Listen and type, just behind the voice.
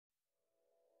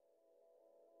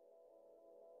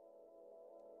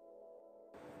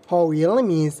How real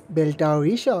name is Bebe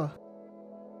Rexha.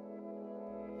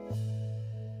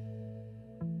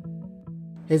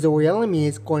 His real name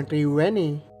is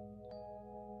Colley.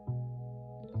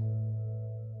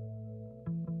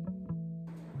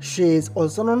 She is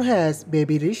also known as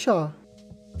Bebe Rexha.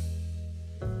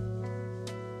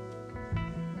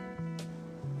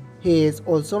 He is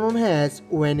also known as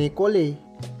Colley.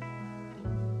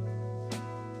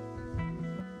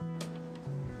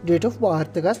 Date of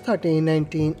birth August 13,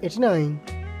 1989.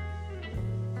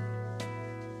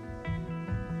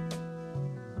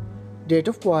 Date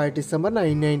of birth December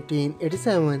 9,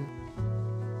 1987.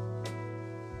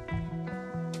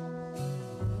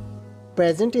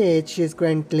 Present age she is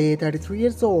currently 33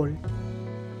 years old.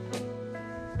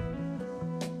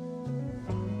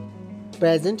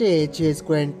 Present age she is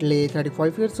currently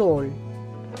 35 years old.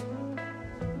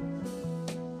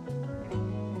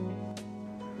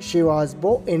 She was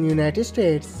born in United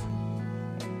States.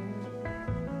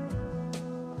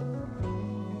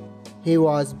 He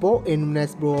was born in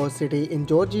Knoxville City in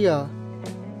Georgia.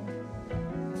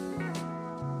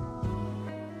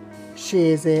 She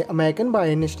is an American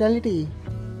by nationality.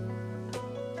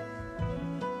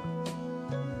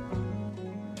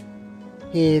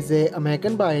 He is an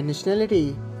American by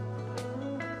nationality.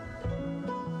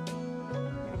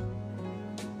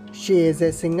 She is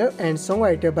a singer and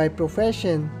songwriter by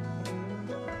profession.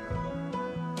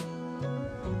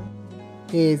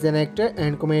 He is an actor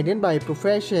and comedian by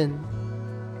profession.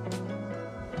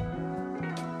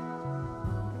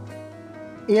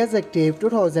 He is active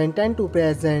 2010 to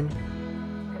present.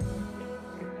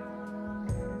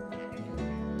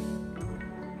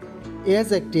 He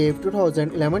is active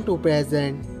 2011 to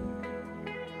present.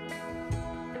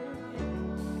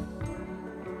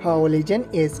 Her religion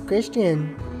is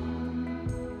Christian.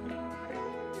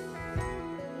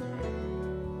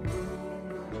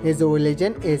 His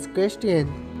religion is Christian.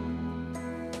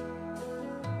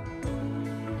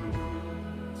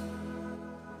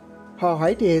 Her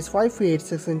height is 5 feet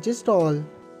 6 inches tall.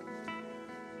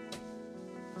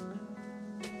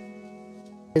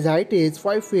 His height is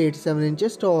 5 feet 7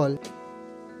 inches tall.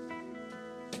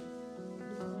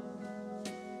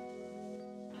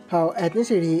 Her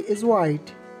ethnicity is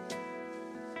white.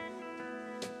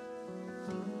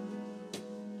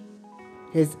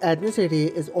 His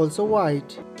ethnicity is also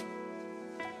white.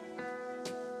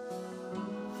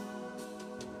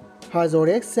 Her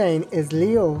zodiac sign is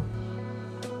Leo.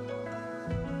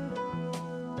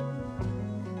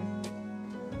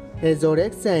 His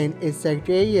zodiac sign is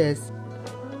Sagittarius.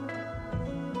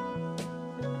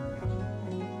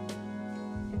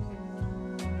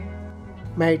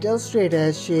 Marital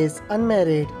status: she is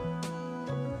unmarried.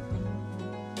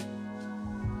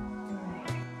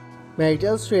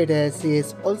 Marital status: she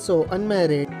is also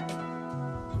unmarried.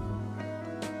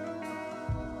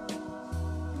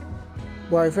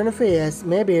 Boyfriend affairs: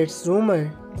 maybe it's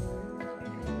rumor.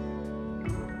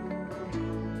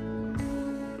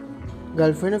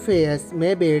 Girlfriend affairs: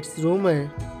 maybe it's rumor.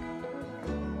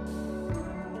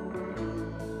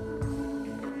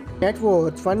 Net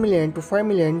worth $1 million to $5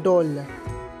 million.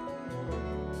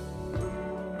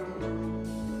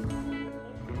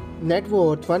 Net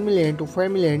worth $1 million to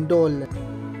 $5 million.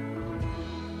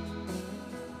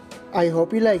 I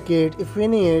hope you like it. If you're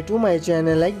new to my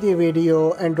channel, like the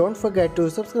video and don't forget to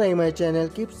subscribe my channel.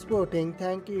 Keep supporting.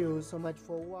 Thank you so much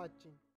for watching.